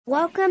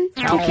Welcome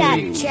to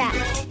Cat Chat.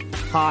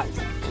 Hot.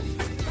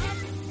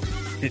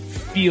 It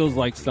feels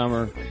like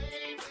summer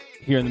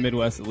here in the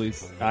Midwest, at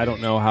least. I don't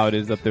know how it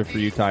is up there for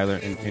you, Tyler,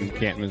 in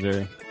Canton,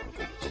 Missouri.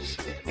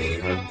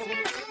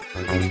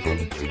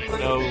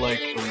 Know, like,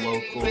 the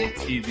local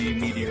TV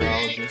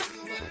meteorologist.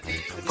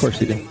 Of course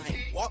you do.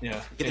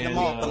 Yeah.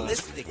 And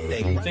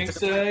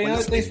thinks we're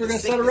going to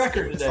set a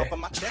record today.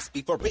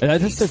 That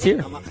just says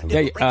here.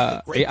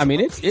 Yeah, I mean,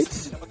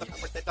 it's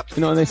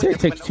and they say it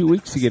takes 2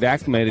 weeks to get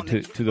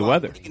acclimated to the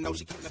weather.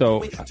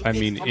 So, I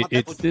mean,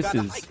 this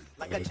is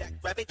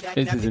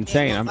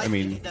insane. I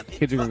mean,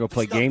 kids are going to go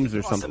play games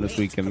or something this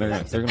weekend. They're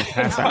going to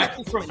pass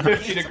out. From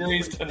 50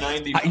 degrees to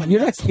 90.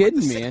 You're not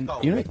kidding, man.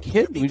 You're not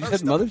kidding. We just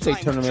had Mother's Day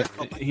tournament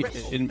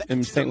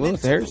in St.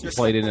 Louis. Harrison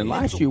played in, and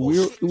last year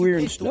we were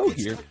in snow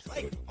here.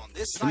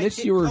 And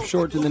this year we're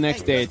short to the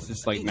next day. It's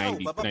just like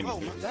 90.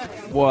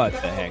 What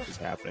the heck is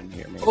happening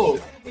here, man? Oh,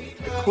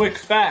 quick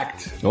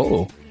fact.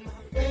 Oh.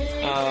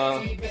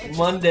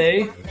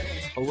 Monday,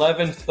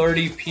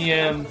 11:30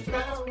 p.m.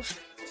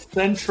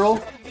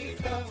 Central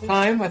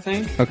Time, I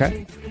think.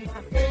 Okay.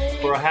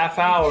 For a half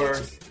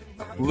hour,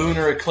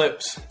 lunar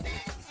eclipse.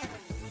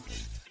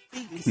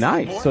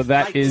 Nice. So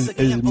that is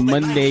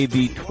Monday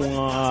the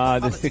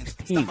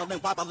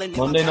 16th.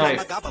 Monday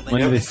night.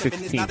 Monday the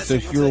 16th. So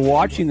if you're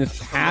watching this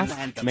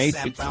past May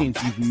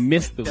 16th, you've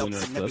missed the lunar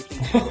eclipse.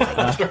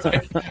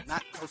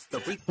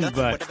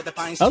 But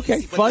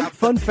okay,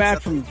 fun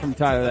fact from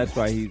Tyler. That's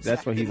why he's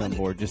on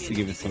board, just to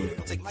give us some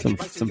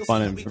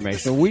fun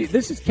information.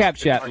 This is Cap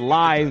Chat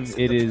live.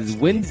 It is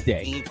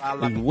Wednesday.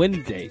 May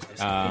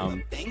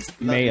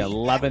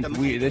 11th.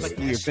 We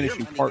are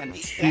finishing part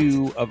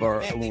 2 of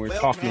our when we're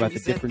talking about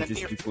the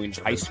differences between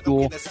high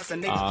school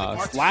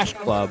slash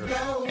club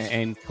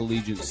and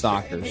collegiate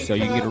soccer. So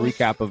you can get a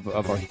recap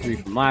of our 3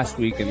 from last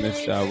week, and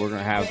this we're going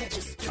to have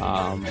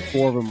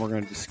 4 of them we're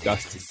going to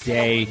discuss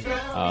today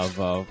of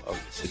the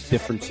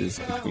differences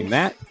between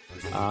that.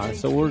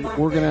 So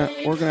we're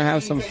gonna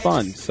have some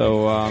fun.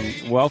 So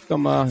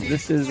welcome.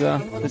 This is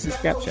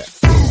Cap Chat.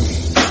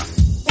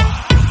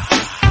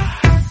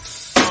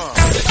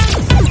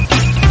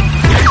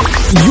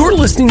 You're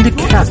listening to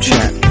Cap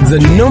Chat, the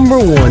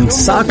 #1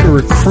 soccer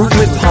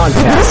recruitment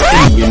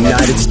podcast in the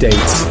United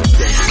States.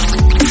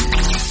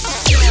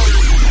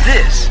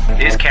 This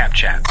is Cap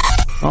Chat.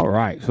 All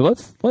right, so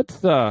let's.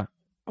 I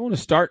want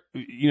to start.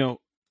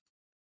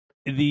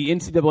 The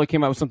NCAA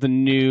came out with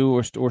something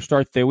new, or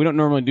start there. We don't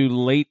normally do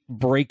late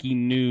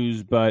breaking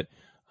news, but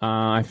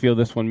I feel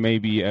this one may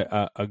be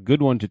a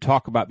good one to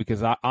talk about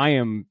because I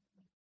don't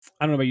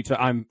know about you,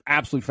 I'm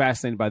absolutely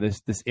fascinated by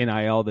this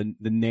NIL, the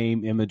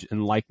name, image,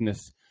 and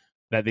likeness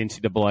that the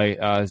NCAA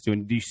is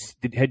doing.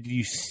 Did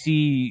you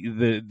see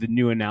the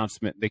new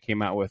announcement they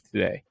came out with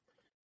today?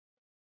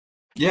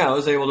 Yeah, I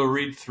was able to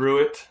read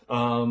through it,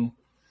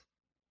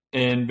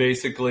 and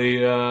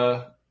basically,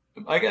 I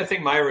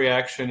think my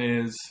reaction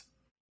is,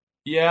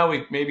 yeah,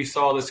 we maybe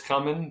saw this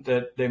coming,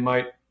 that they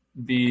might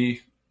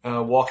be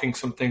walking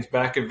some things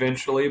back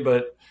eventually,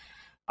 but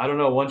I don't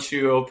know. Once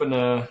you open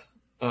a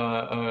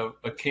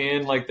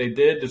can like they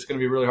did, it's going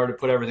to be really hard to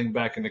put everything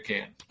back in the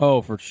can.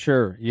 Oh, for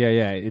sure.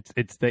 Yeah.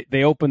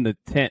 They opened the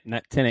tent, and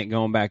that tent ain't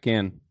going back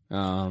in.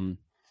 And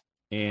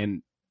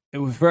it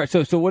was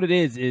so what it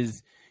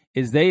is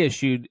they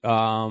issued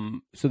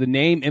so the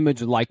name,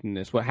 image, and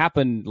likeness. What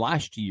happened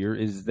last year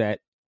is that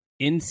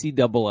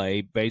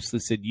NCAA basically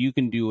said you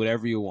can do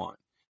whatever you want.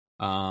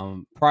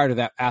 Prior to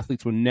that,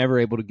 athletes were never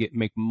able to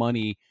make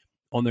money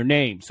on their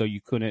name, so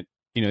you couldn't,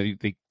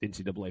 the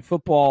NCAA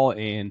football,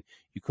 and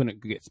you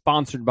couldn't get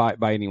sponsored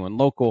by anyone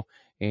local,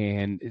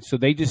 and so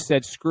they just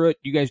said, "Screw it,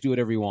 you guys do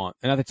whatever you want."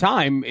 And at the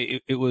time,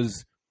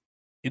 it's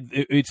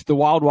the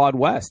wild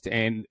west,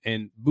 and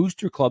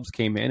booster clubs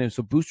came in, and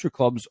so booster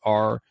clubs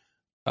are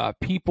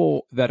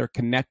people that are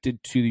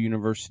connected to the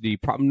university,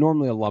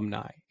 normally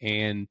alumni,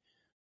 and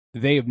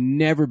they have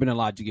never been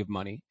allowed to give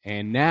money.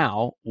 And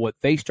now what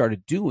they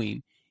started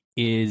doing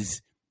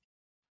is,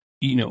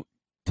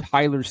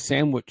 Tyler's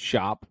Sandwich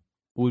Shop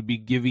would be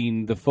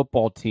giving the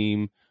football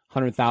team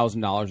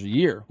 $100,000 a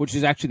year, which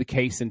is actually the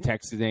case in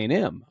Texas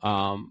A&M.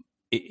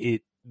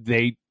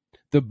 The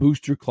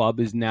booster club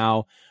is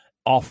now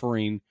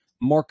offering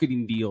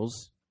marketing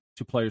deals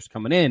to players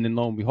coming in, and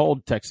lo and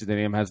behold, Texas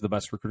A&M has the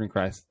best recruiting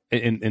class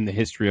in the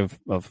history of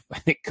I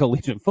think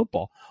collegiate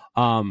football.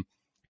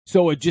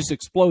 So it just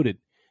exploded.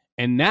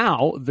 And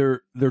now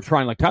they're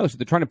trying, like Tyler said,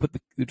 they're trying to put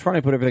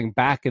everything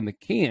back in the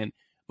can.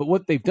 But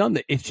what they've done,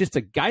 it's just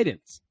a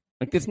guidance.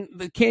 Like this,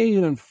 they can't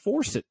even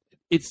enforce it.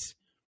 It's,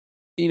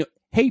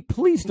 hey,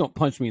 please don't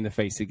punch me in the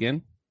face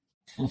again.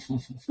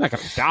 It's not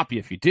going to stop you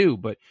if you do.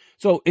 But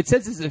so it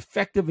says it's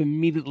effective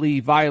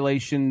immediately.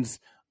 Violations.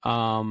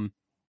 They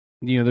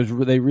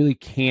really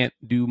can't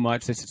do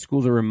much. They said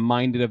schools are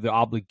reminded of the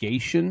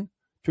obligation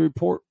to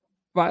report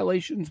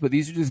violations, but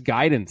these are just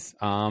guidance.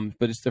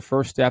 But it's the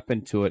first step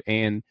into it,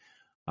 and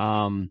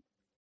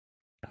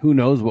who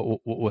knows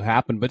what will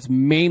happen? But it's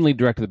mainly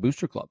directed to the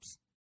booster clubs.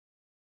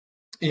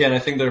 Yeah, and I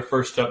think their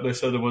first step, they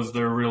said, was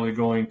they're really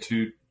going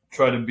to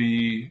try to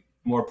be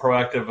more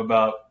proactive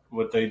about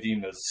what they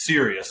deem as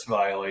serious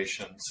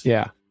violations.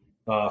 Yeah.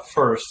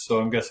 First, so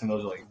I'm guessing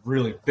those are like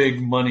really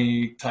big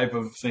money type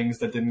of things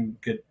that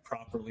didn't get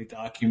properly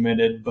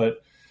documented.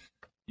 But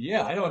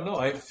yeah, I don't know.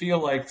 I feel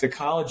like the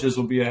colleges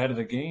will be ahead of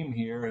the game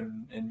here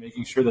and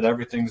making sure that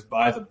everything's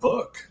by the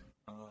book.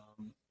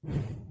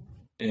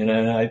 And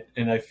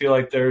I feel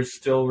like there's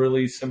still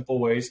really simple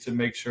ways to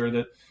make sure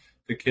that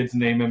the kids'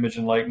 name, image,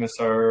 and likeness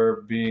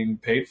are being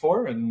paid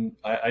for. And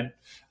I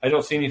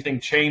don't see anything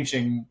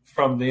changing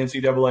from the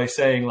NCAA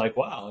saying like,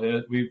 wow,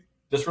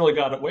 this really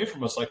got away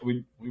from us. Like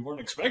we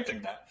weren't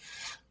expecting that.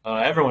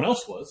 Everyone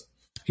else was.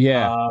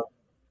 Yeah.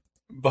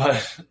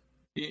 But,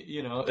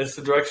 it's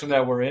the direction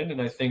that we're in.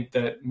 And I think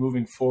that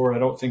moving forward, I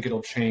don't think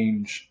it'll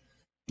change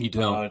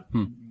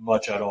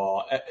much at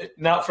all.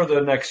 Not for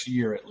the next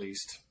year, at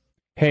least.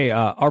 Hey,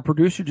 our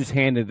producer just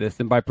handed this,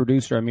 and by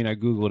producer I mean I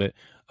Googled it.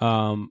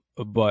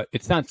 But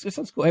it sounds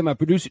cool. Hey, my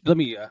producer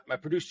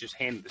just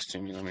handed this to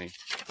me. Let me.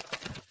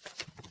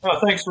 Oh,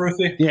 thanks,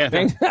 Ruthie. Yeah,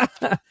 thanks.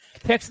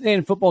 Texas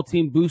A&M football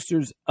team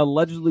boosters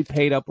allegedly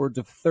paid upwards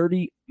of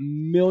 $30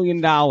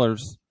 million for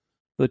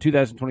the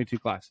 2022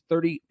 class.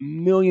 $30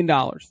 million.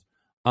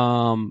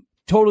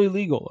 Totally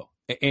legal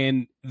though,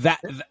 and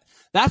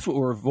that's what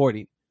we're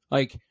avoiding.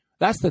 Like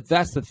that's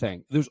the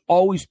thing. There's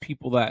always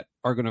people that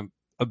are going to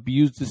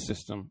abuse the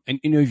system, and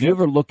if you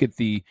ever look at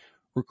the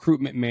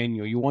recruitment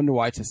manual, you wonder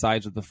why it's the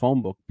size of the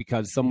phone book,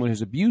 because someone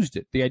has abused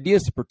it. The idea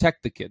is to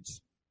protect the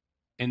kids,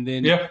 and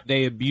then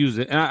they abuse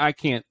it. And I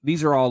can't.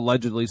 These are all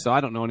allegedly, so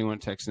I don't know anyone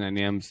at Texas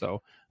A&M.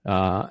 So,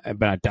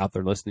 but I doubt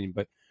they're listening.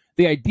 But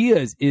the idea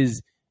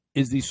is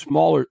these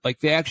smaller, like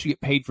they actually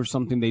get paid for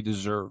something they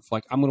deserve.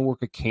 Like I'm going to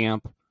work a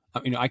camp.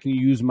 I can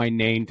use my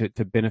name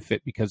to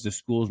benefit because the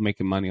school is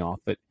making money off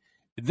it.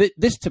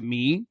 This to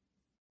me,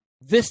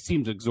 this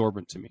seems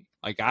exorbitant to me.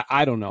 Like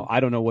I don't know. I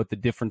don't know what the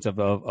difference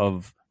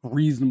of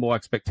reasonable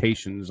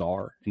expectations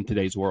are in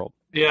today's world.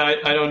 Yeah,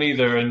 I don't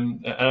either,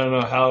 and I don't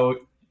know how.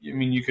 I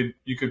mean, you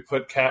could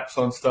put caps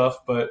on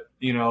stuff, but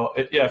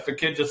if a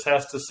kid just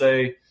has to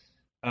say,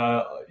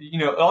 all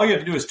you have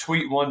to do is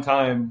tweet one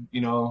time.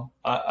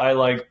 I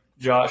like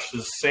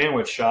Josh's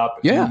sandwich shop.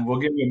 Yeah, and we'll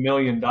give you $1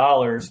 million.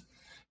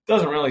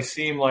 Doesn't really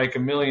seem like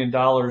 $1 million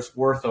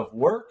worth of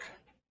work,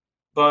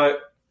 but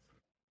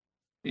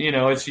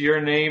it's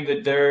your name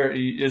that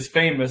is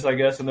famous, I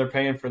guess, and they're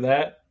paying for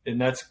that. And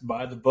that's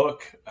by the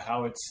book,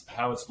 how it's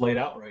laid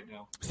out right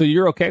now. So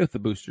you're okay with the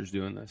boosters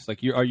doing this? Like,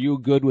 are you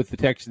good with the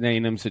Texas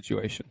A&M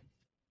situation?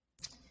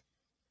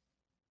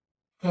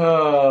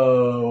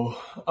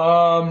 Oh,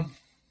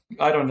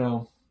 I don't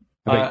know.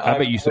 I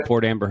bet you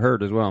support Amber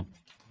Heard as well.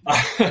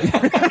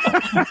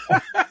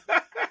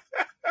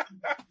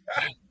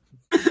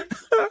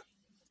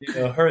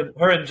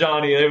 Her and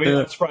Johnny.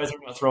 I'm surprised they're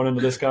not thrown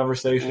into this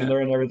conversation. Yeah.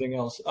 They're in everything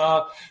else.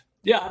 I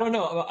don't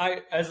know.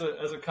 As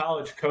a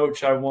college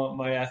coach, I want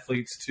my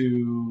athletes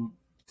to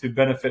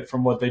benefit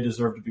from what they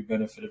deserve to be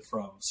benefited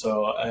from.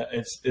 So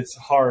it's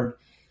hard.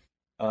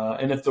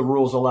 And if the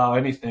rules allow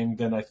anything,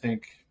 then I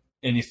think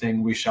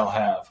anything we shall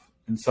have.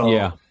 And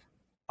so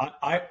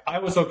I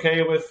was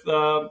okay with,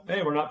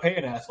 hey, we're not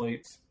paying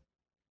athletes.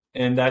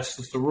 And that's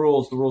just the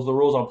rules. The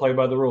rules. I'll play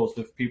by the rules.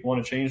 If people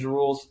want to change the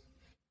rules,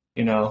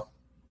 and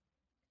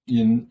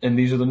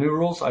these are the new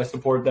rules, I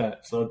support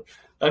that. So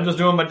I'm just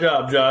doing my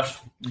job, Josh.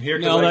 I'm here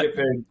because I get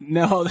paid.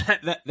 No,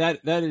 that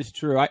is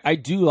true. I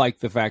do like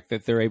the fact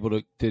that they're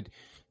able to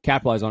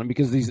capitalize on it,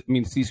 because these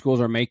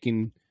schools are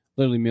making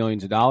literally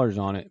millions of dollars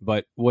on it.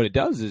 But what it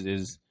does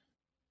is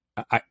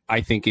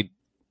I think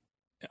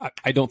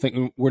I don't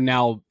think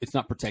it's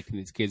not protecting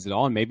these kids at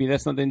all. And maybe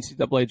that's not the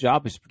NCAA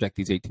job, is to protect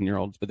these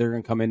 18-year-olds. But they're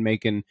going to come in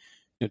making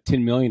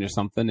 $10 million or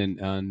something,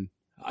 and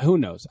who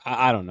knows?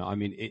 I don't know. I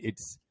mean,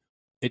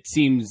 it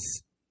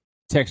seems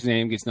Texas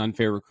A&M gets an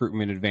unfair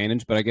recruitment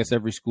advantage, but I guess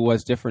every school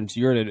has difference.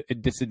 You're at a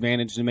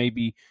disadvantage to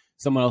maybe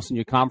someone else in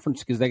your conference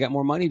because they got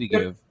more money to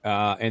give,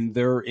 and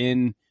they're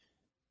in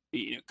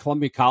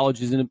Columbia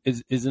College is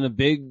in a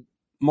big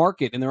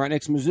market, and they're right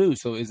next to Mizzou.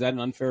 So is that an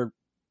unfair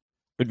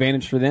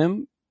advantage for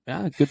them?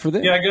 Yeah, good for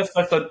them. Yeah, I guess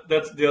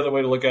that's the other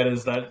way to look at it,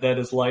 is that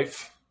is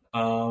life.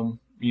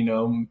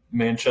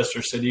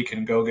 Manchester City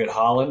can go get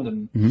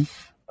Holland, and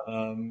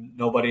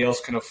nobody else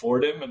can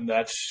afford him, and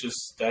that's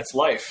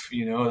life.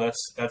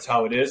 That's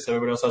how it is.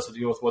 Everybody else has to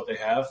deal with what they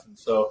have, and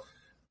so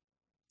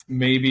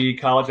maybe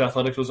college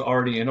athletics was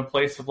already in a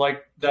place of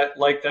like that,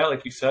 like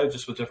you said,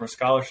 just with different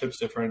scholarships,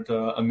 different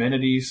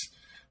amenities.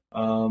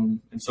 And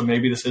so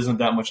maybe this isn't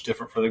that much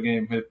different for the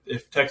game.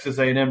 If Texas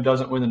A&M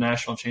doesn't win the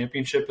national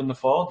championship in the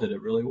fall, did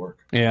it really work?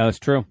 Yeah, that's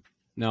true.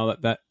 No,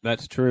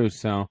 that's true.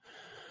 So,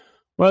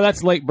 well,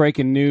 that's late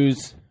breaking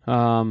news.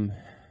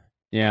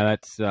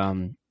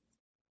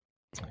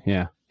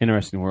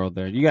 Interesting world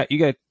there.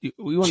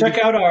 We want check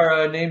out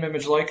our name,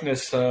 image,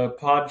 likeness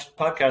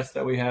podcast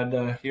that we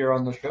had here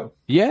on the show.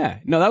 Yeah,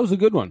 no, that was a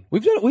good one.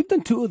 We've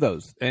done two of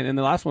those, and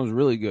the last one was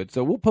really good.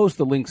 So we'll post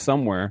the link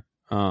somewhere.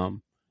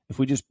 If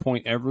we just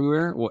point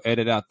everywhere, we'll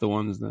edit out the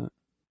ones that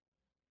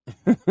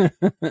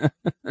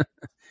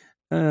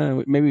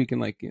maybe we can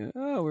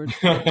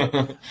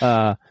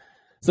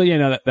So yeah,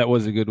 no, that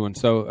was a good one.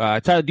 So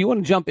Tyler, do you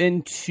want to jump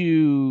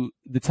into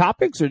the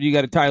topics, or do you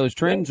got a Tyler's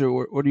Trends,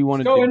 or do you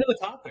want to go into the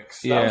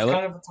topics? Yeah, that was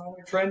kind of a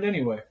Tyler trend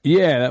anyway.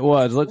 Yeah, that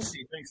was.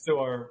 Thanks to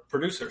our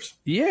producers.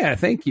 Yeah,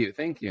 thank you.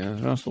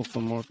 There's also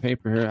some more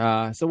paper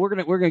here. So we're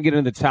gonna get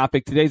into the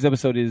topic. Today's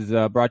episode is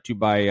brought to you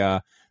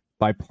by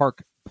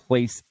Park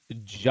Place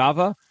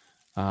Java.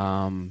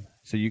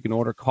 So you can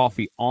order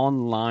coffee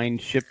online,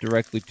 shipped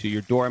directly to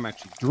your door. I'm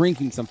actually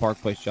drinking some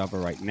Park Place Java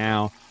right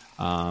now.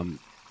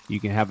 You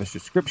can have a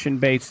subscription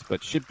base,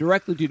 but shipped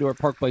directly to your door,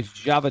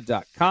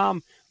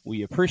 parkplacejava.com.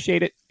 We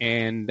appreciate it.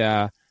 And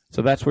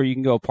so that's where you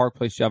can go,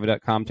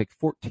 parkplacejava.com. Take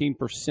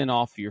 14%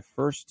 off your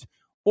first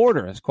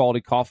order as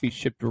quality coffee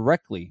shipped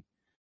directly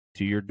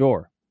to your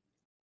door.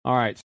 All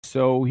right,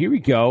 so here we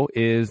go.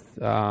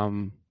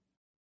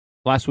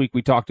 Last week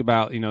we talked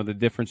about, the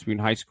difference between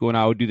high school, and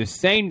I would do the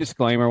same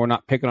disclaimer. We're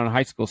not picking on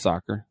high school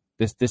soccer.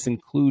 This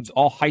includes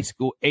all high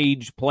school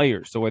age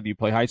players. So whether you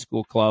play high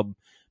school, club,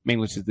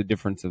 mainly is the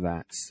difference of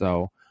that.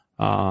 So,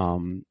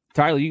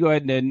 Tyler, you go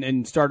ahead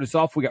and start us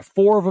off. We got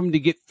 4 of them to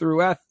get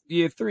through.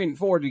 3 and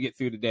 4 to get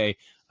through today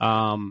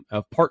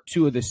of part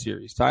 2 of this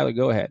series. Tyler,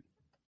 go ahead.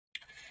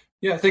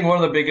 Yeah, I think one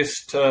of the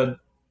biggest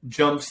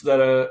jumps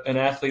that an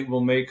athlete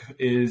will make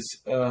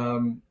is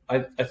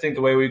I think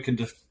the way we can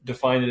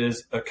define it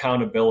is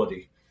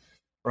accountability,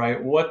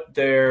 right? What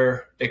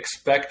they're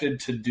expected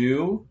to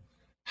do,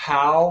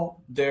 how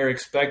they're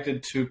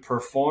expected to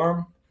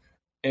perform,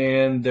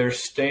 and their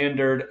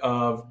standard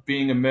of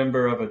being a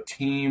member of a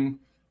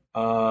team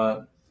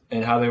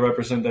and how they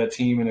represent that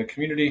team in a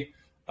community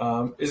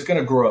is going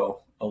to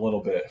grow a little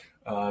bit,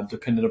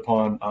 dependent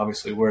upon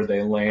obviously where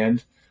they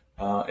land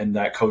and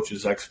that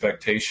coach's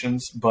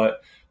expectations.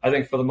 But I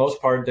think for the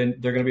most part, they're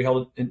going to be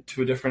held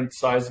to a different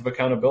size of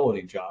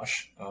accountability,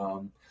 Josh.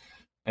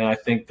 And I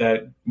think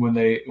that when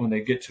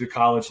they get to the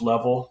college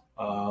level,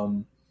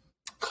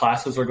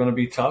 classes are going to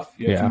be tough.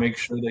 You have to make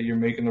sure that you're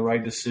making the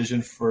right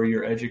decision for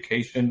your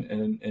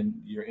education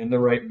and you're in the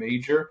right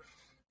major,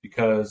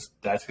 because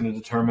that's going to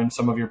determine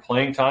some of your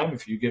playing time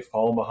if you get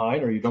fallen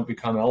behind or you don't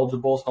become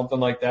eligible, something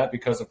like that,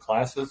 because of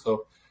classes.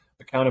 So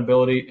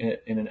accountability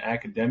in an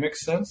academic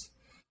sense,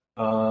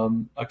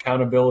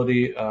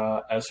 accountability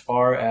as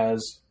far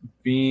as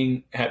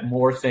being at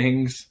more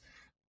things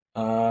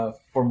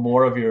for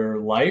more of your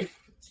life.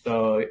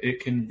 So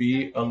it can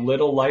be a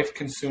little life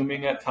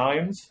consuming at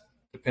times,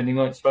 depending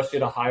on, especially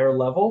at a higher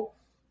level,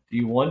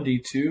 D1,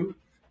 D2,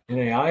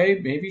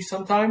 NAIA, maybe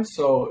sometimes.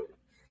 So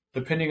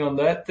depending on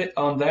that,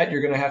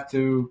 you're going to have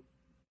to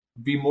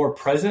be more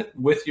present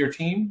with your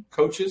team,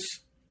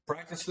 coaches,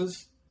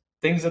 practices,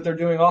 things that they're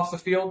doing off the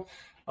field.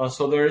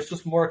 So there's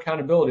just more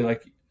accountability.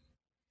 Like,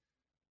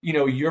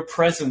 your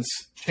presence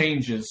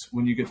changes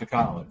when you get to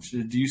college.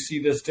 Do you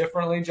see this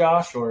differently,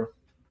 Josh, or?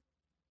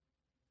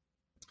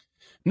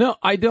 No,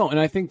 I don't. And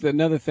I think that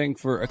another thing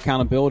for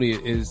accountability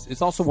is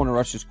it's also one of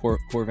Rush's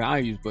core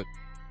values. But,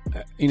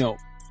 the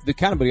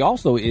accountability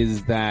also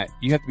is that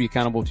you have to be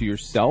accountable to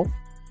yourself.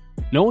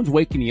 No one's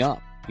waking you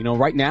up.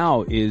 Right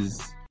now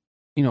is,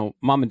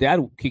 mom and dad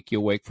will kick you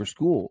awake for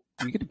school.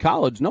 When you get to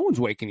college, no one's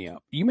waking you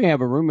up. You may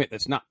have a roommate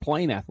that's not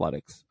playing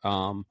athletics.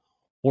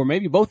 Or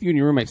maybe both of you and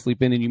your roommate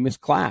sleep in and you miss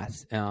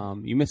class.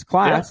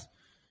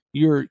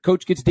 Your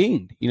coach gets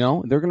dinged.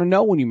 They're going to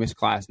know when you miss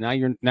class. Now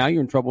you're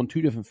in trouble in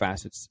 2 different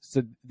facets.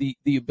 So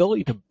the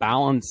ability to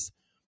balance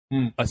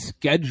a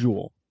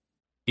schedule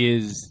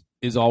is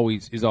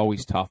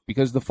always tough,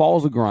 because the fall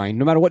is a grind,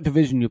 no matter what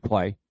division you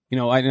play.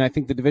 And I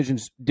think the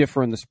divisions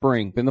differ in the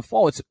spring, but in the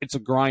fall it's a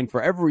grind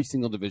for every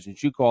single division.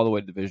 You go all the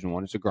way to Division I,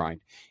 it's a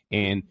grind,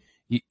 and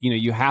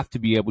you have to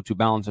be able to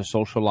balance a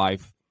social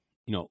life.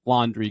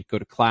 Laundry, go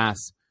to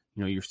class.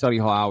 Your study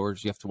hall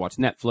hours. You have to watch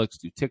Netflix,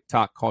 do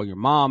TikTok, call your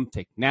mom,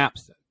 take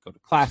naps, go to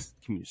class,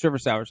 community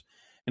service hours,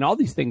 and all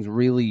these things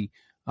really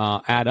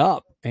add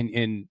up.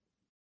 And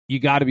you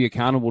got to be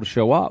accountable to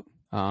show up,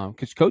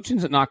 because coach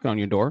isn't knocking on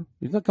your door.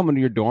 He's not coming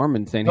to your dorm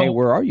and saying, "Hey,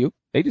 where are you?"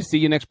 They just see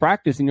you next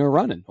practice and you're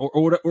running,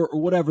 or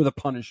whatever the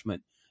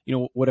punishment,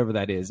 whatever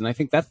that is. And I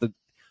think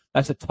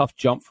that's a tough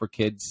jump for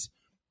kids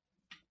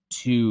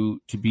to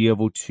be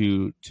able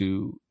to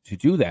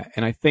do that.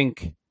 And I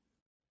think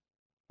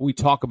we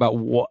talk about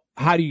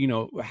how do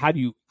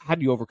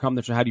you overcome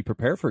this, or how do you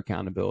prepare for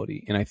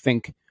accountability? And I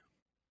think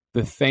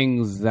the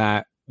things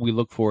that we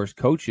look for as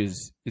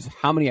coaches is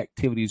how many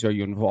activities are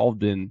you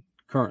involved in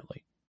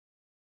currently?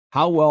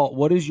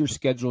 What is your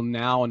schedule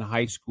now in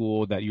high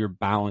school that you're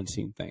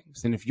balancing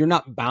things? And if you're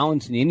not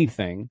balancing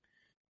anything,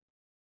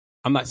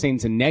 I'm not saying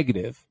it's a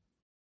negative,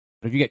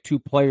 but if you get 2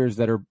 players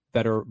that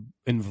are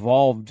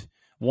involved,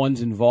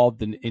 one's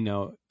involved in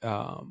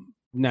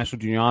National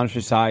Junior Honor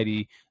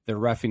Society, they're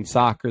reffing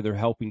soccer, they're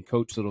helping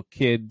coach little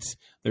kids,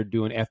 they're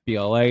doing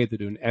FBLA, they're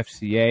doing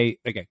FCA,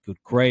 they got good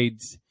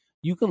grades.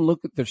 You can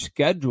look at their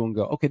schedule and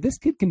go, okay, this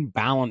kid can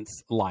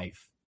balance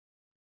life.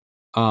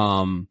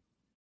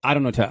 I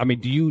don't know.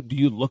 Do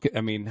you look at,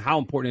 how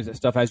important is that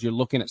stuff as you're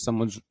looking at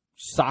someone's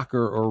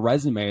soccer or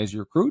resume as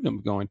you're recruiting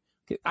them, going,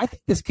 okay, I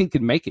think this kid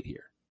could make it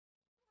here.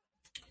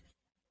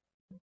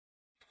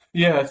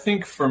 Yeah, I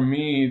think for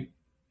me,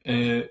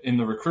 in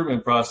the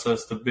recruitment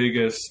process, the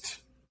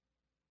biggest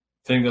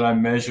thing that I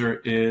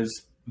measure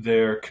is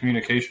their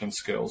communication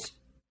skills,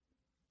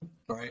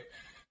 right?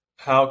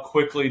 How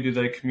quickly do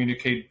they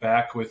communicate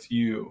back with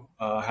you?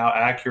 How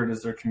accurate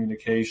is their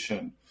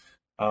communication?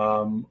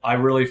 I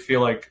really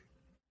feel like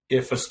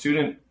if a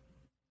student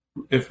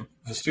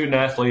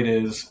athlete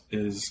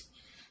is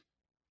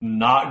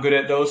not good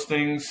at those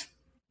things,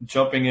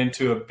 jumping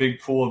into a big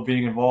pool of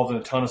being involved in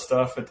a ton of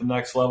stuff at the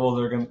next level,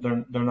 they're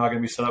not going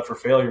to be set up for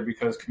failure,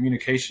 because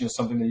communication is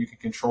something that you can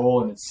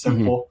control, and it's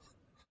simple,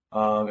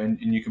 and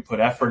you can put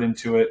effort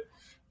into it.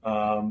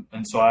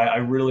 And so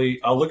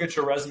I'll look at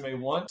your resume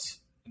once.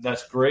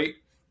 That's great.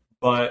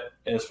 But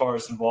as far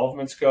as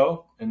involvements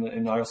go,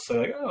 and I'll say,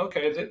 like, oh,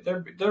 okay,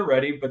 they're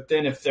ready. But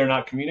then if they're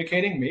not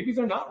communicating, maybe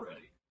they're not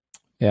ready.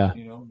 Yeah.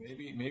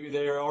 Maybe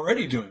they're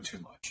already doing too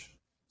much.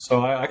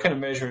 So I kind of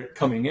measure it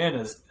coming in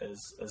as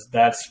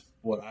that's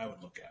what I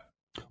would look at.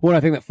 Well,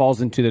 I think that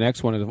falls into the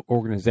next one is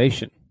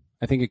organization.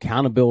 I think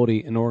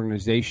accountability and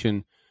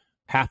organization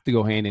have to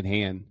go hand in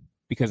hand,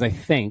 because I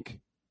think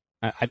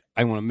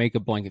I want to make a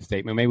blanket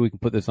statement. Maybe we can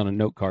put this on a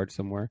note card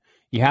somewhere.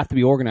 You have to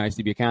be organized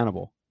to be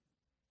accountable.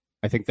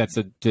 I think I do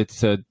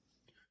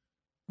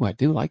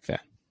like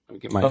that. Let me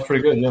get That's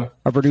pretty good, yeah.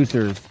 Our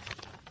producers.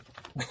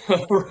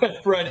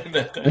 Writing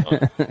that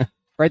down.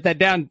 Write that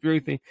down,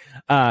 Ruthie.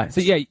 So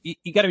yeah,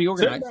 you got to be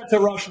organized. Send that to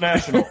Rush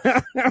National.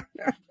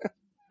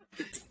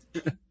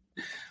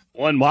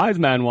 One wise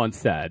man once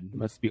said,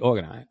 "Must be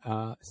organized."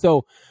 I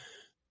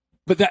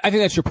think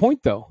that's your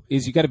point, though.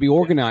 Is you got to be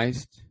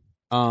organized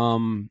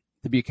to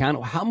be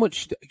accountable. How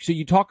much? So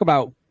you talk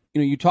about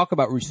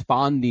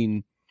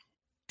responding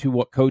to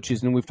what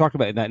coaches, and we've talked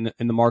about that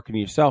in the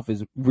marketing yourself,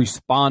 is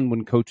respond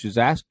when coaches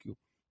ask you.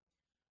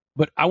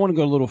 But I want to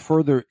go a little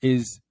further.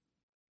 Is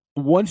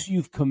once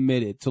you've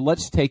committed, so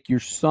let's take your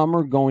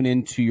summer going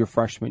into your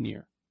freshman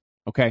year.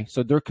 Okay,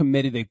 so they're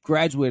committed. They've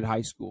graduated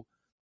high school.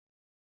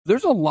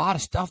 There's a lot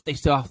of stuff they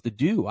still have to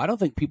do. I don't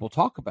think people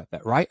talk about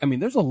that, right? I mean,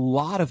 there's a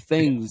lot of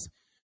things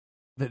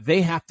that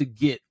they have to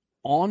get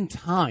on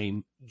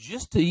time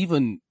just to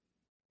even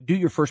do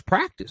your first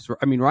practice.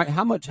 I mean, right?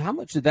 How much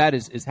of that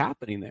is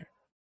happening there?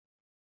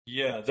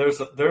 Yeah, there's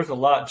a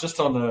lot just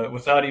on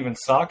without even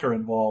soccer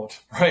involved,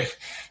 right?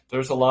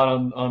 There's a lot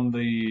on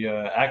the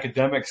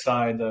academic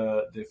side,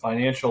 the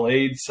financial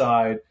aid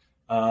side,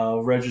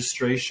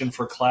 registration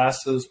for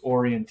classes,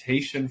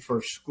 orientation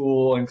for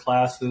school and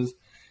classes.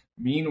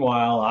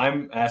 Meanwhile,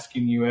 I'm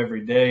asking you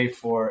every day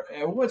for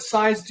what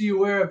size do you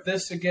wear of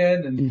this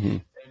again,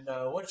 and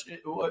what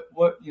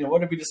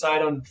did we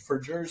decide on for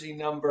jersey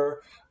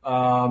number?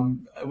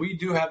 We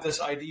do have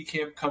this ID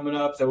camp coming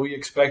up that we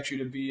expect you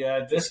to be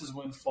at. This is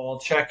when fall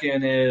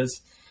check-in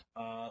is.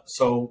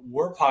 So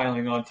we're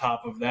piling on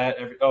top of that.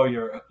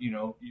 Your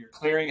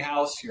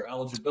clearinghouse, your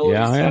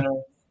eligibility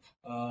center.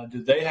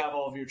 Do they have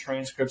all of your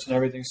transcripts and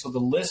everything? So the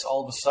list,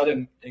 all of a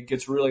sudden, it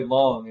gets really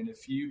long. And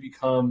if you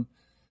become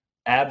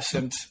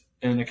absent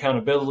in an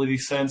accountability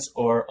sense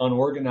or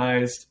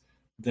unorganized,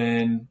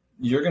 then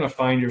you're going to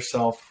find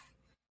yourself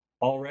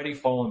already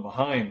falling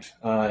behind,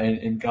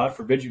 and God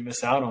forbid you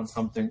miss out on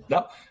something.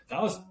 That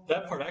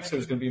part actually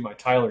was going to be my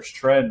Tyler's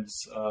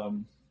Trends.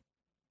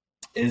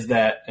 Is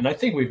that, and I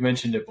think we've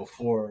mentioned it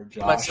before,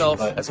 Josh.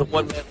 Myself as a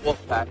one-man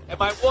wolf pack. And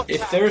my wolf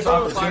if there's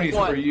opportunities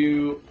for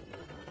you,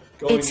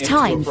 going it's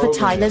time program, for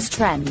Tyler's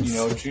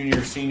Trends.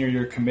 Junior, senior,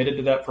 you're committed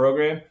to that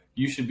program.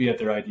 You should be at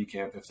their ID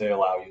camp if they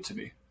allow you to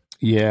be.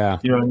 Yeah,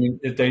 you know what I mean.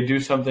 If they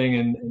do something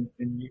and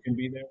you can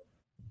be there.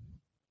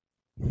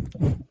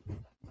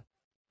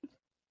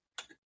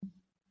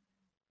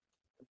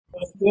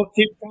 We'll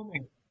keep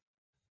coming.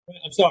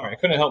 I'm sorry, I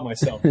couldn't help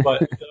myself,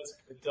 but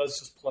it does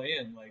just play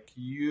in. Like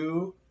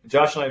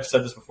Josh and I have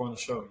said this before on the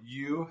show.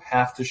 You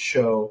have to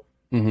show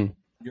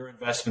your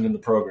investment in the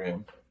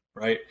program,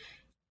 right?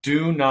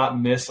 Do not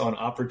miss on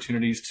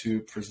opportunities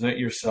to present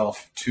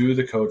yourself to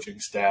the coaching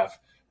staff.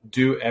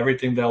 Do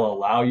everything they'll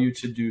allow you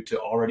to do to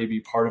already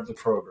be part of the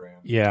program.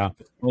 Yeah,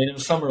 play in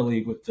the summer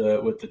league with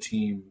the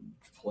team.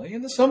 Play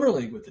in the summer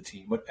league with the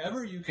team.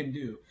 Whatever you can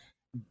do.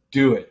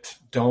 Do it.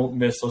 Don't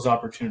miss those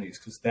opportunities,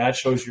 because that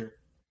shows your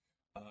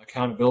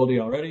accountability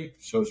already,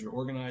 shows you're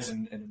organized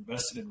and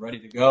invested and ready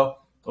to go.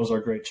 Those are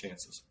great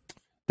chances.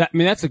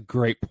 That's a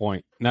great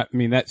point.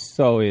 That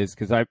so is,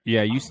 because I'm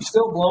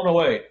still blown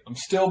away. I'm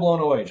still blown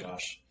away,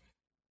 Josh.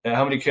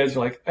 How many kids are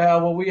like,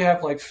 we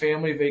have like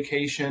family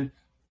vacation.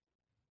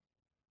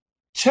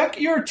 Check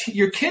your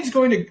kid's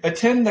going to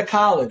attend the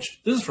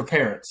college. This is for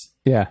parents.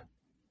 Yeah.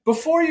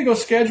 Before you go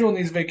scheduling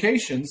these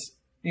vacations,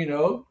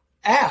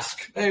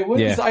 ask, hey, when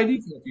is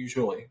ID camp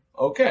usually?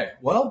 Okay,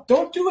 well,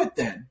 don't do it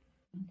then.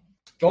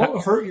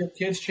 Don't hurt your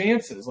kids'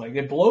 chances. Like,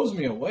 it blows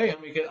me away.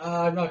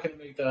 I'm not going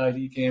to make the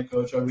ID camp,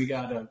 coach. We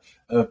got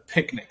a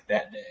picnic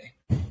that day.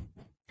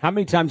 How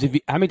many times have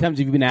you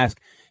been asked,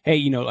 hey,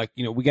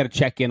 we got to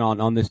check in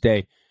on this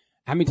day?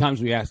 How many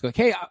times we ask, like,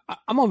 hey,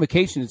 I'm on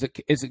vacation. Is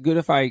it good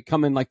if I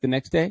come in like the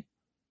next day?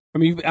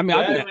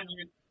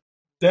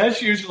 That's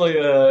usually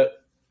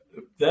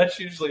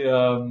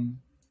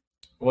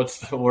what's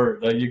the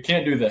word? You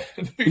can't do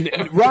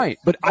that. Right,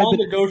 but all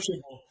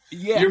negotiable.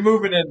 Yeah, you're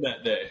moving in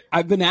that day.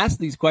 I've been asked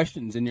these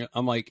questions, and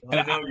I'm like,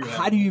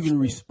 how do you even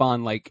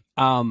respond? Like,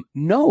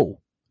 no.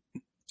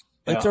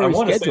 That's I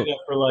want to scheduled. say that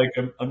for like,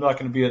 I'm not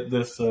going to be at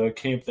this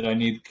camp that I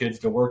need kids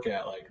to work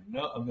at. Like,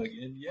 no, I'm like,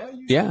 yeah,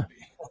 you should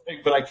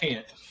be, but I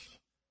can't.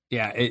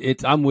 Yeah,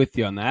 I'm with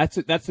you on that.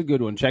 That's a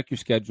good one. Check your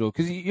schedule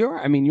because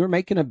you're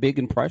making a big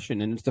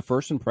impression, and it's the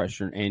first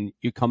impression. And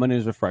you come in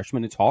as a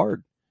freshman, it's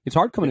hard. It's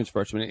hard coming in as a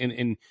freshman,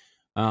 and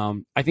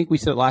I think we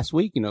said last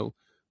week.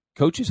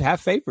 Coaches have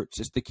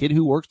favorites. It's the kid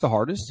who works the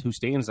hardest, who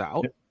stands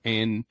out,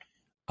 and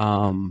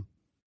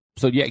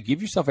so yeah,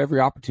 give yourself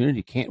every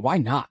opportunity. Why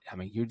not? I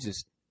mean,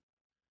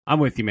 I'm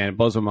with you, man. It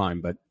blows my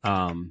mind, but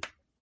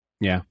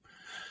yeah.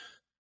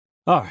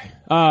 All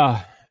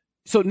right.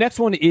 So next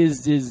one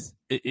is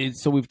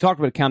so we've talked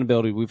about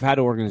accountability. We've had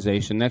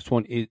organization. Next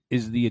one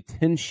is the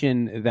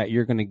attention that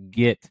you're going to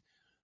get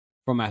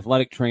from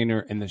athletic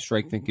trainer and the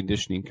strength and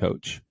conditioning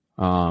coach.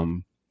 I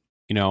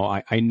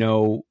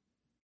know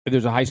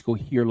there's a high school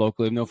here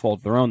locally, no fault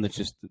of their own. That's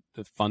just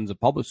the funds of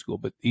public school,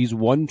 but he's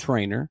one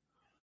trainer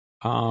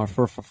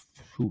for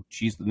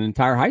the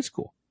entire high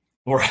school.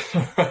 So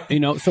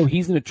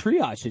he's in a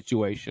triage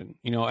situation.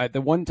 At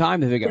the one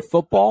time they got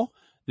football,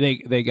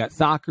 they got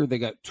soccer, they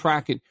got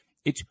track, and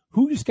it's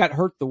who just got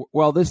hurt.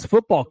 This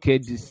football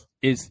kid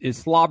is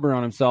slobbering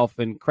on himself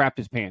and crapped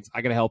his pants.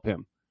 I got to help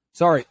him.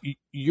 Sorry,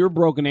 your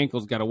broken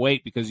ankle's got to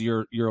wait because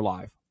you're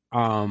alive.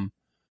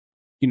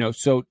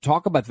 So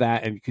talk about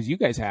that, and because you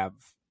guys have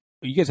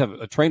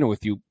a trainer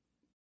with you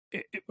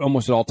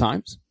almost at all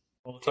times.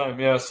 All the time,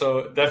 yeah.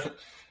 So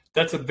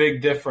that's a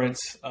big difference.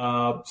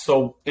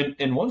 So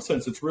in one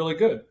sense, it's really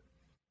good,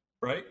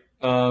 right?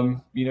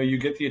 You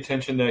get the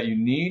attention that you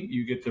need,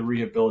 you get the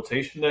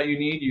rehabilitation that you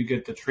need, you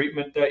get the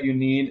treatment that you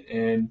need,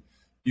 and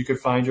you could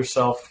find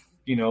yourself,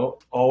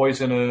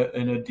 always in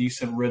a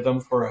decent rhythm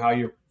for how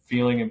you're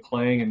feeling and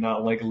playing, and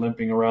not like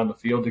limping around the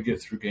field to get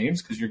through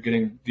games because you're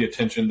getting the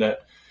attention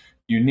that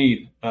you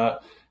need.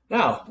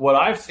 Now, what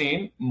I've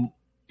seen, and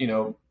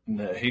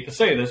I hate to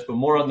say this, but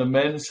more on the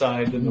men's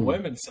side than the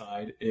women's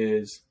side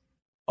is,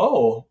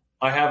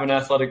 I have an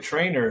athletic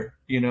trainer,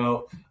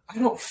 I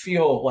don't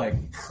feel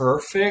like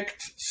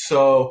perfect,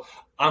 so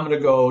I'm going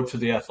to go to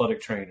the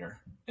athletic trainer.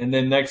 And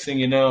then next thing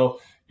you know,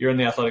 you're in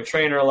the athletic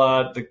trainer a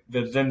lot.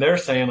 Then they're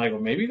saying like,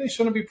 well, maybe they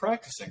shouldn't be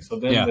practicing. So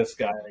then this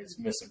guy is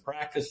missing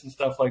practice and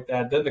stuff like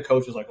that. Then the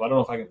coach is like, well, I don't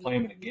know if I can play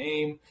him in a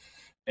game.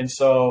 And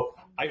so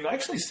I've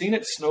actually seen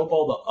it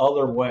snowball the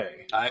other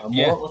way.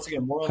 Once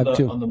again, more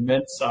on the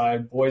men's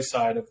side, boys'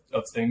 side of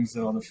things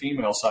than on the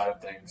female side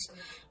of things.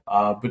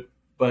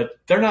 But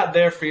they're not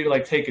there for you to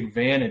like take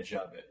advantage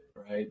of it,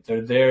 right?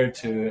 They're there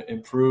to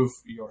improve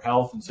your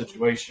health and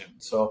situation.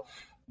 So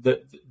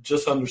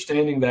just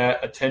understanding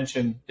that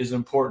attention is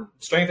important.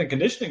 Strength and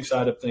conditioning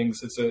side of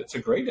things, it's a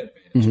great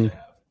advantage to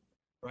have,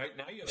 right?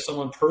 Now you have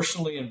someone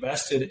personally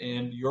invested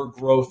in your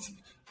growth,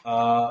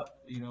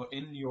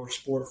 in your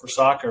sport for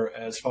soccer,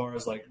 as far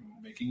as like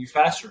making you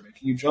faster,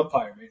 making you jump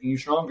higher, making you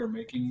stronger,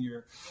 making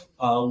your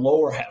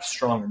lower half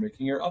stronger,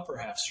 making your upper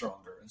half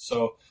stronger. And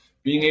so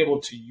being able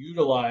to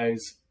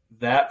utilize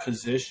that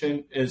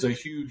position is a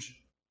huge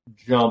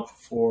jump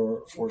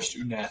for a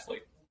student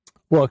athlete.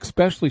 Well,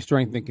 especially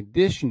strength and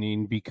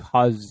conditioning,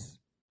 because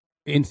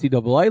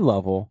NCAA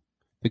level,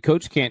 the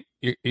coach can't,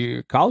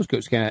 your college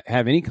coach can't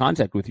have any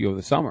contact with you over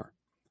the summer,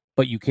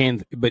 but you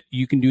can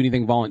do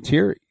anything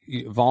voluntarily.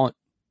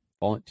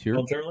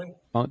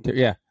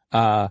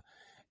 Yeah.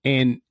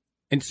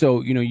 And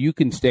so, you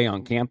can stay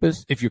on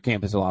campus if your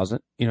campus allows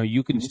it.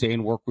 You can stay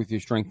and work with your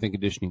strength and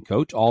conditioning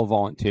coach, all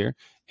volunteer,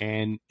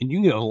 and you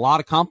can get a lot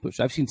accomplished.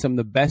 I've seen some of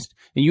the best,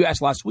 and you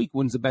asked last week,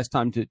 when's the best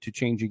time to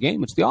change your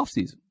game? It's the off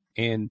season.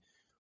 And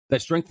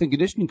that strength and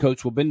conditioning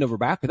coach will bend over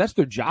backward. That's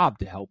their job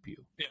to help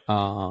you.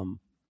 Yeah.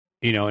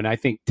 And I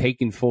think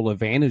taking full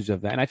advantage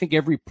of that. And I think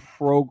every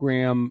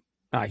program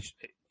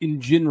in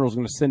general is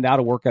going to send out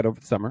a workout over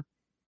the summer.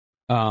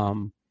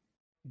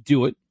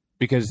 Do it,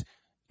 because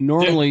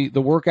normally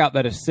the workout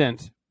that is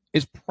sent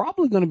is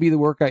probably going to be the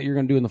workout you're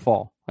going to do in the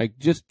fall. Like,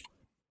 just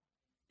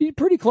be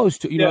pretty close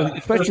to,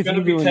 especially if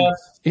you're doing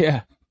tests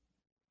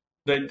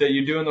that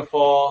you do in the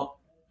fall.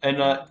 And,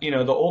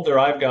 the older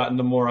I've gotten,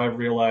 the more I've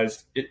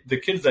realized the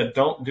kids that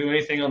don't do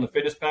anything on the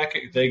fitness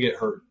packet, they get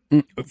hurt.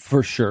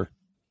 For sure.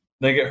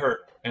 They get hurt.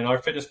 And our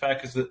fitness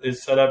pack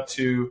is set up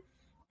to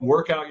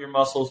work out your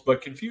muscles,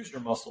 but confuse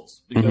your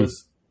muscles,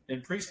 because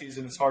in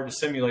preseason, it's hard to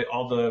simulate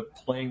all the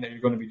playing that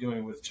you're going to be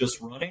doing with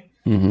just running.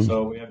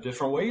 So we have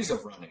different ways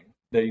of running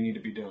that you need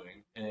to be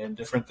doing, and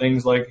different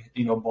things like,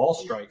 ball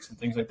strikes and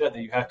things like that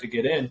you have to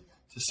get in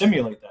to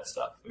simulate that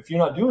stuff. If you're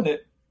not doing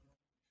it,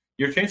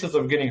 your chances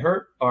of getting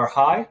hurt are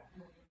high.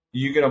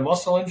 You get a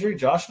muscle injury.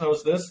 Josh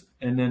knows this.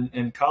 And then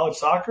in college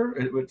soccer,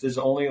 which is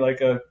only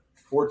like a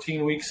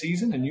 14-week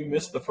season, and you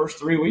miss the first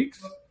 3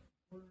 weeks,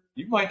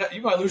 you might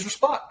lose your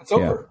spot. It's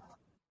over.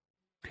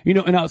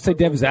 And I'll say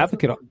Devin's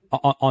advocate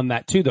on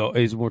that too, though,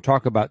 is when we're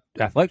talking about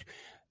athletics,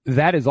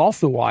 that is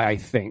also why I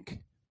think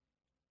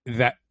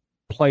that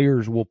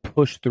players will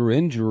push through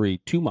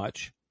injury too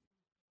much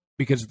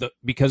because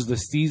the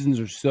seasons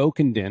are so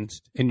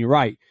condensed. And you're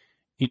right,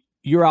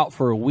 you're out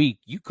for a week.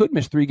 You could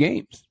miss 3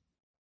 games.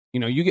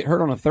 You get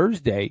hurt on a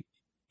Thursday,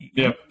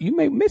 you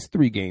may miss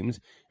 3 games.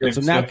 And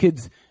so now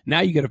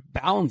now you got to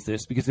balance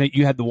this because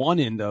you had the one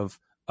end of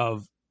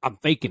I'm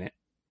faking it,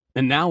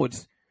 and now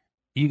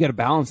you got to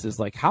balance this.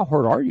 Like, how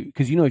hurt are you?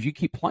 Because if you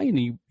keep playing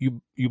and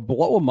you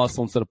blow a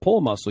muscle instead of pull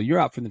a muscle, you're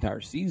out for the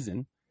entire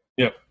season.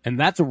 Yep. And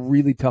that's a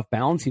really tough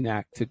balancing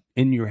act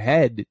in your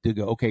head to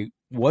go, okay,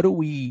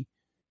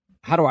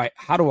 how do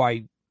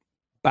I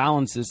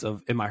balance this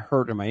of, am I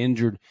hurt? Am I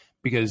injured?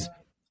 Because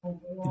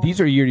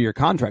these are year-to-year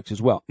contracts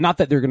as well. Not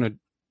that they're going to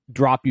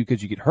drop you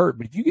because you get hurt,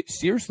 but if you get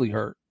seriously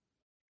hurt,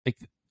 like,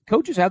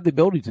 coaches have the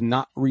ability to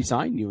not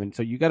re-sign you. And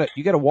so you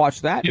gotta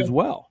watch that as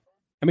well.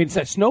 I mean, it's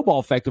that snowball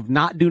effect of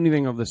not doing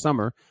anything over the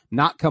summer,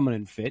 not coming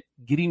in fit,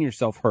 getting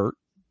yourself hurt.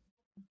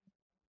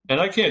 And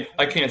I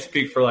can't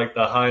speak for like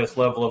the highest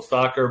level of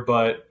soccer,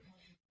 but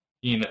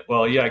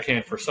I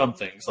can for some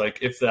things. Like,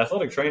 if the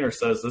athletic trainer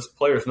says this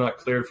player's not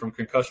cleared from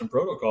concussion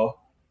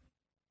protocol,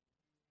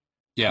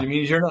 it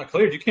means you're not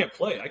cleared. You can't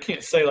play. I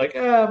can't say like,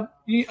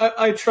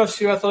 I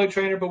trust you, athletic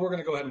trainer, but we're going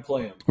to go ahead and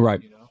play him.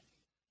 Right.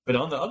 But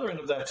on the other end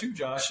of that too,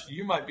 Josh,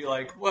 you might be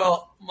like,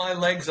 well, my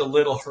leg's a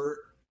little hurt,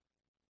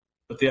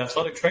 but the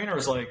athletic trainer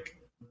is like,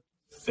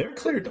 they're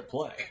cleared to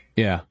play.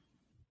 Yeah.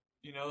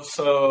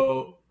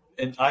 So.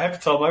 And I have to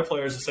tell my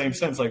players the same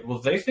sense, like, well,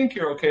 they think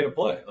you're okay to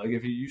play. Like,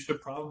 if you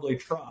should probably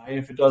try. And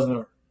if it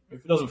doesn't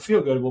feel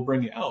good, we'll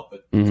bring you out.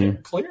 But they're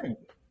clearing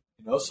it,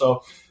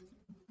 So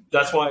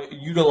that's why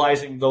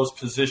utilizing those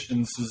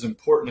positions is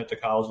important at the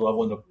college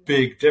level, and a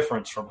big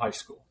difference from high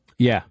school.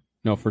 Yeah,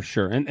 no, for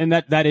sure. And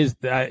that is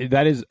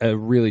a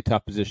really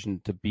tough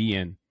position to be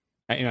in,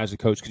 as a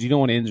coach, because you don't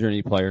want to injure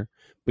any player,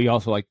 but you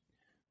also like,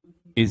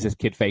 is this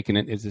kid faking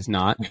it? Is this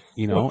not?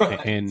 Right.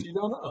 And you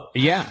don't know.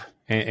 Yeah.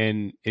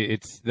 And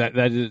it's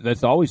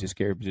that's always a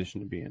scary position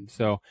to be in.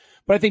 So,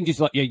 but I think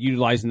just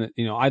utilizing it.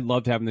 I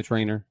loved having the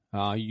trainer.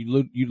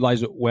 You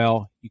utilize it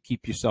well. You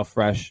keep yourself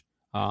fresh.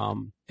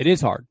 It is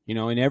hard,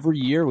 And every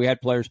year we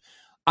had players.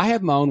 I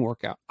have my own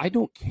workout. I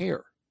don't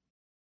care.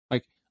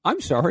 Like,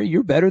 I'm sorry,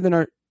 you're better than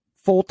our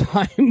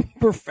full-time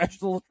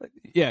professional.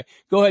 Yeah,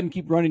 go ahead and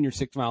keep running your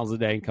 6 miles a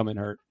day and come in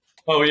hurt.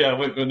 Oh yeah,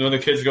 when the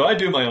kids go, I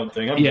do my own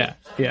thing. Yeah.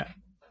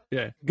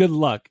 Good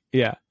luck.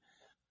 Yeah.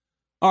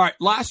 All right,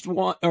 last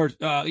one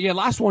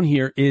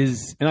here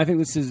is, and I think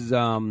this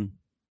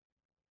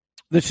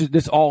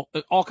all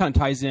kind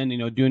of ties in,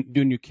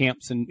 doing your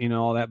camps and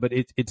all that, but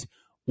it's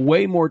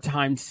way more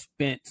time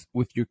spent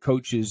with your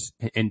coaches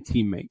and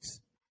teammates.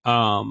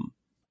 For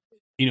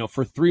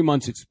 3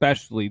 months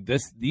especially,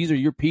 these are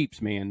your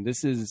peeps, man.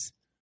 This is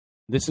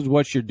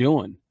what you're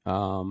doing.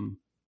 So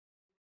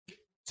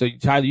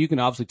Tyler, you can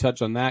obviously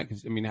touch on that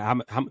because how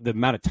the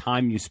amount of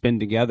time you spend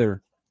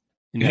together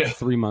in that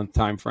 3-month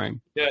time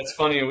frame. Yeah, it's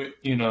funny,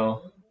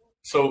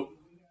 so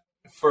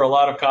for a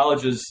lot of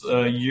colleges,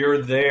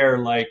 you're there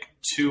like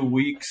 2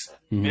 weeks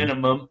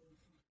minimum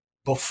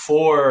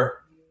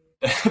before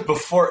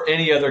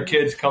any other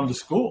kids come to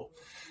school,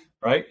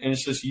 right? And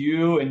it's just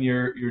you and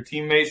your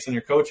teammates and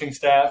your coaching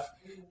staff.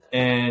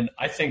 And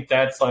I think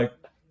that's like,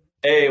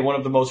 one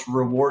of the most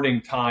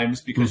rewarding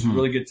times because you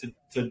really get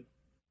to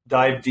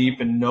dive deep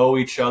and know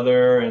each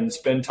other and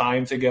spend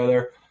time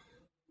together.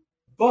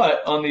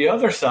 But on the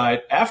other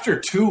side, after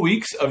 2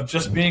 weeks of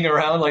just being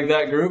around like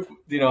that group,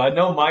 I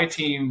know my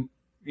team,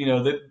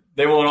 that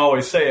they won't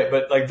always say it,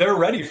 but like they're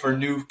ready for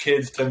new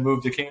kids to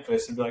move to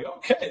campus and be like,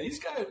 okay, these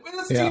guys,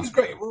 this team's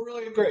great. We're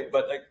really great.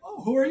 But like,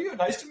 oh, who are you?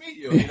 Nice to meet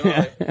you.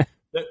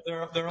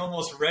 They're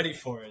almost ready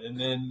for it. And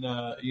then,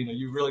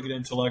 you really get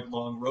into like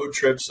long road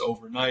trips,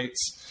 overnights.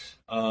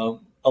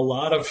 A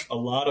lot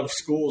of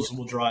schools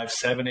will drive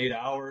 7-8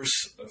 hours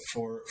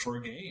for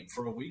a game,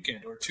 for a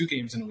weekend, or 2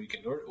 games in a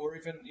weekend, or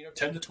even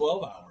 10 to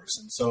 12 hours,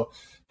 and so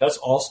that's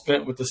all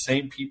spent with the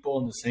same people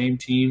and the same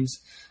teams.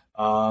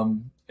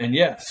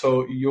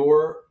 So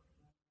your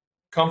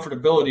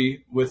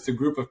comfortability with the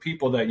group of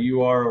people that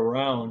you are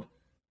around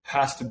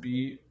has to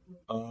be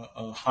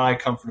a high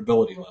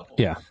comfortability level.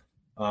 Yeah,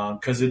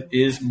 because it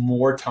is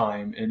more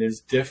time and is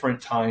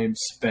different time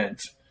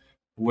spent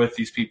with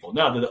these people.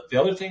 Now,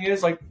 the other thing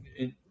is like.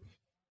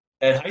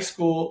 At high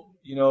school,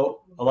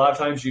 a lot of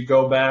times you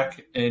go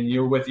back and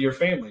you're with your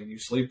family and you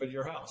sleep at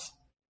your house.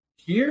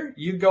 Here,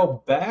 you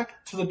go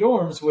back to the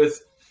dorms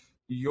with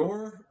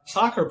your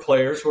soccer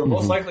players who are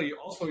most likely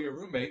also your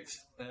roommates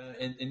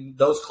and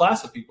those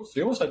class of people. So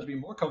you almost have to be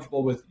more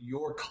comfortable with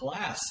your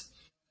class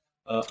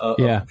of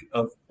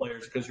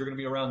players because you're going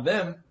to be around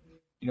them,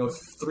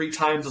 3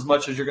 times as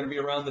much as you're going to be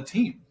around the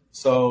team.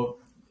 So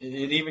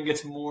it even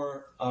gets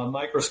more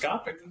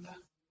microscopic than that.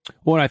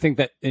 Well, I think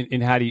that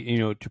in how do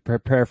you, to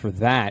prepare for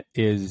that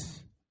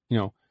is,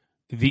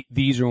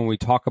 these are when we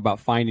talk about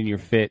finding your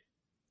fit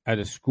at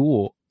a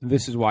school.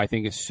 This is why I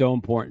think it's so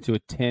important to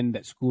attend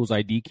that school's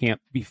ID camp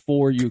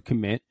before you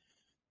commit.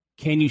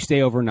 Can you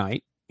stay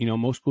overnight?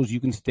 Most schools you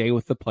can stay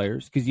with the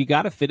players because you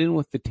got to fit in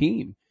with the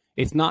team.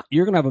 It's not,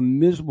 you're going to have a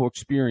miserable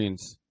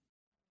experience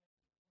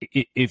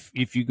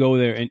if you go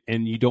there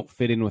and you don't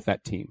fit in with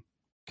that team,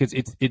 because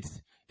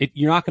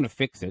you're not going to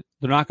fix it.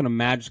 They're not going to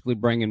magically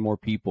bring in more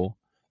people,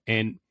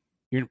 and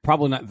you're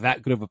probably not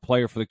that good of a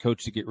player for the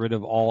coach to get rid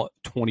of all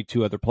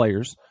 22 other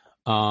players.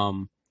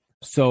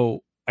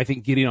 So I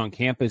think getting on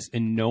campus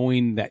and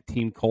knowing that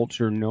team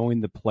culture,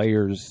 knowing the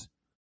players,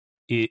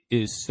 it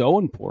is so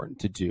important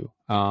to do.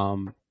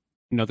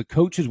 The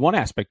coach is one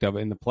aspect of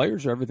it, and the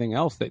players are everything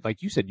else. That,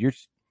 like you said, you're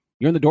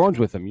in the dorms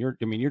with them.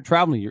 You're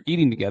traveling, you're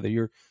eating together,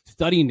 you're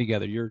studying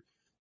together,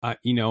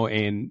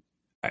 and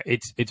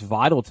it's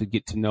vital to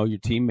get to know your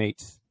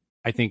teammates,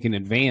 I think, in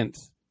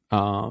advance,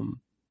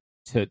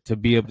 to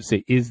be able to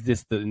say, is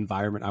this the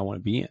environment I want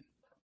to be in?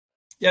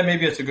 Yeah,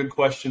 maybe it's a good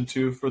question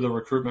too for the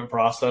recruitment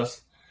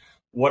process.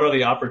 What are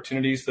the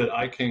opportunities that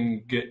I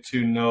can get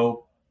to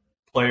know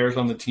players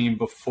on the team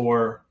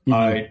before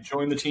I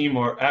join the team,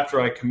 or after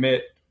I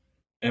commit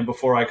and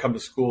before I come to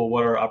school?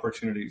 What are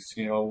opportunities?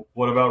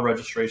 What about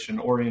registration,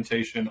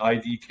 orientation,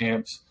 ID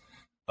camps,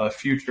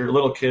 future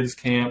little kids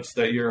camps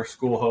that your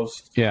school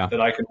hosts,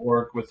 that I can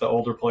work with the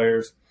older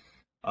players,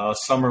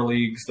 summer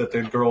leagues that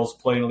the girls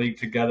play in a league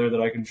together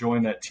that I can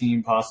join that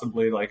team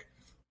possibly. Like,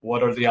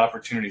 what are the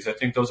opportunities? I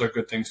think those are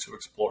good things to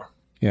explore.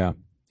 Yeah.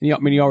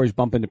 You always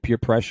bump into peer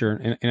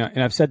pressure,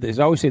 and I've said this,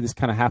 I always say this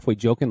kind of halfway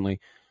jokingly,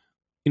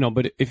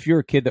 but if you're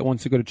a kid that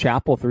wants to go to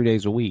chapel 3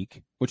 days a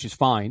week, which is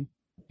fine,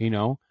 you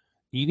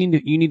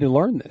need to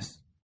learn this.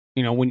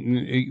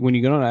 When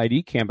you go to an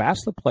ID camp,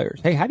 ask the players,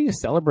 hey, how do you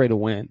celebrate a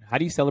win? How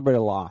do you celebrate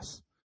a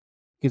loss?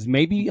 Because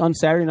maybe on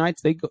Saturday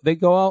nights they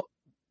go out,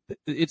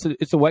 it's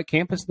a wet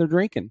campus and they're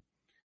drinking,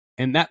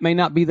 and that may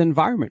not be the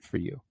environment for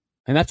you,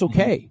 and that's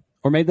okay. Mm-hmm.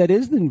 Or maybe that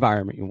is the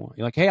environment you want.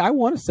 You're like, hey, I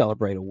want to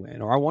celebrate a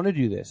win, or I want to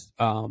do this.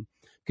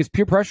 Because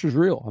peer pressure is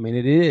real. I mean,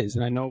 it is.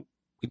 And I know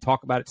we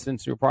talk about it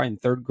since you were probably in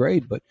third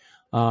grade. But,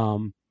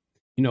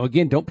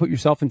 again, don't put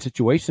yourself in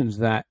situations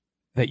that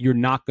you're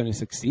not going to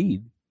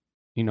succeed.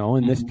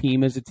 And this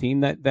team is a team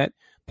that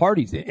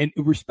parties and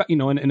respect,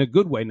 in a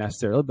good way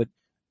necessarily. But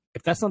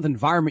if that's not the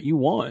environment you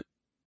want,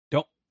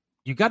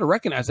 you got to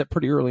recognize that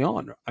pretty early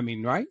on. I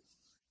mean, right?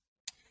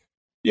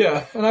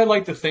 Yeah. And I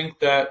like to think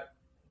that,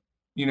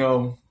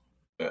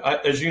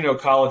 as you know,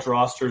 college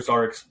rosters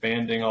are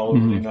expanding all over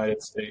the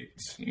United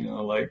States.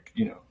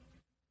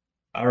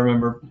 I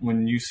remember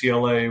when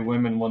UCLA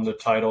women won the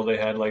title, they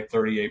had like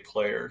 38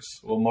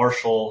 players. Well,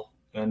 Marshall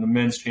and the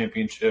men's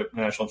championship,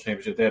 national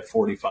championship, they had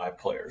 45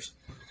 players.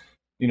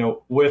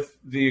 With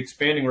the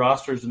expanding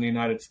rosters in the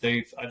United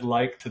States, I'd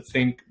like to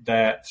think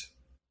that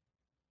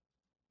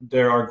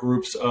there are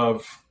groups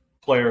of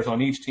players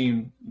on each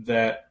team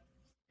that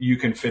you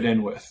can fit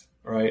in with,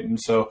 right? And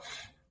so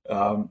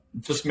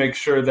just make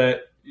sure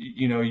that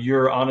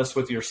you're honest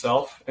with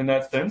yourself in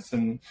that sense,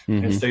 and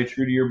stay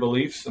true to your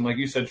beliefs. And like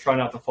you said, try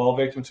not to fall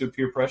victim to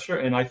peer pressure.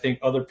 And I think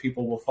other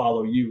people will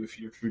follow you if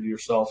you're true to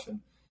yourself.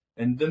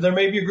 And then there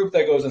may be a group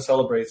that goes and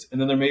celebrates,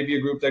 and then there may be a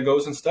group that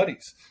goes and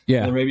studies. Yeah.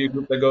 And there may be a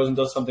group that goes and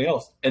does something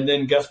else. And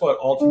then guess what?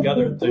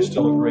 Altogether, they're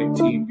still a great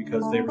team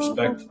because they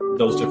respect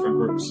those different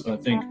groups. And I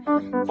think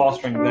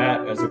fostering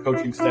that as a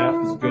coaching staff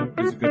is a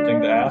good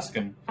thing to ask,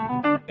 and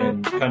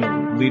kind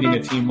of leading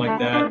a team like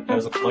that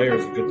as a player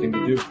is a good thing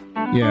to do.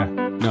 Yeah,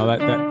 no,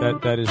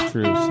 that is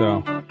true.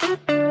 So,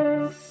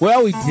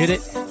 well, we did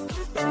it.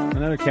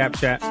 Another Cap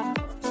Chat,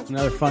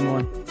 another fun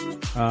one.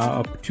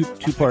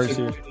 Two parts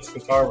here.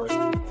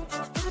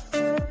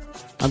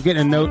 I'm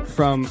getting a note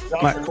from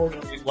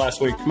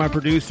last week. My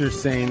producer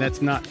saying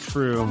that's not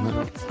true.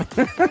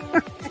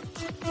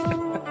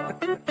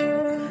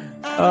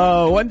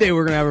 One day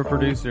we're gonna have a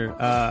producer.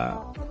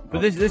 But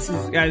this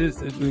is, guys,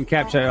 this is in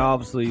Cap Chat,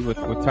 obviously, with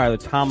Tyler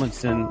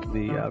Tomlinson,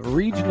 the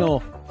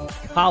regional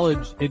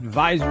college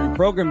advisory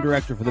program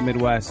director for the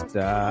Midwest.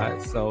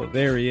 So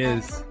there he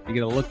is. You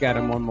get a look at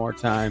him one more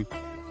time.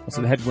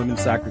 Also the head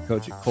women's soccer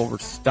coach at Culver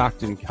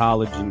Stockton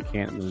College in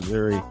Canton,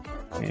 Missouri,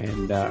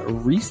 and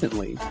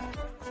recently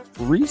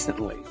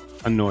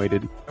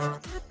anointed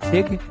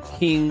Tig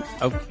King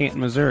of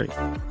Canton, Missouri.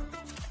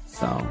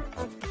 So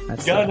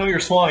that's, you gotta know your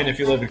swine if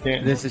you live in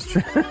Canton. This is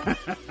true.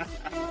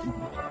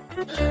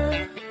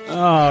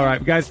 All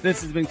right, guys,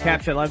 this has been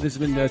Cap Chat Live. This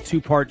has been a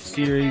two-part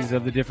series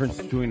of the difference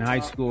between high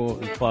school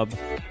and club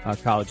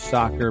college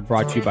soccer,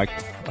 brought to you by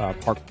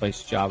Park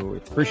Place Java. We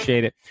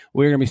appreciate it.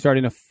 We're going to be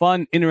starting a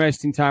fun,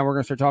 interesting time. We're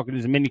going to start talking to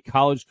as many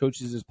college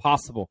coaches as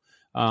possible.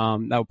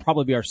 That will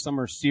probably be our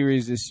summer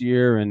series this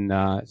year, and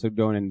so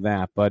going into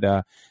that.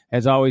 But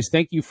as always,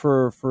 thank you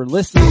for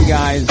listening,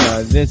 guys.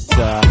 This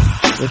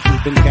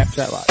has been Cap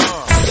Chat Live.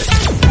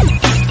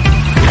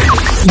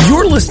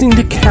 You're listening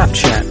to Cap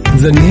Chat,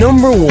 the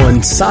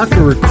 #1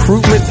 soccer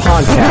recruitment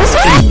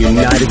podcast in the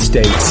United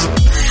States.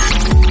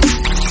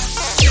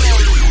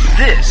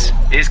 This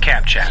is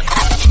Cap Chat.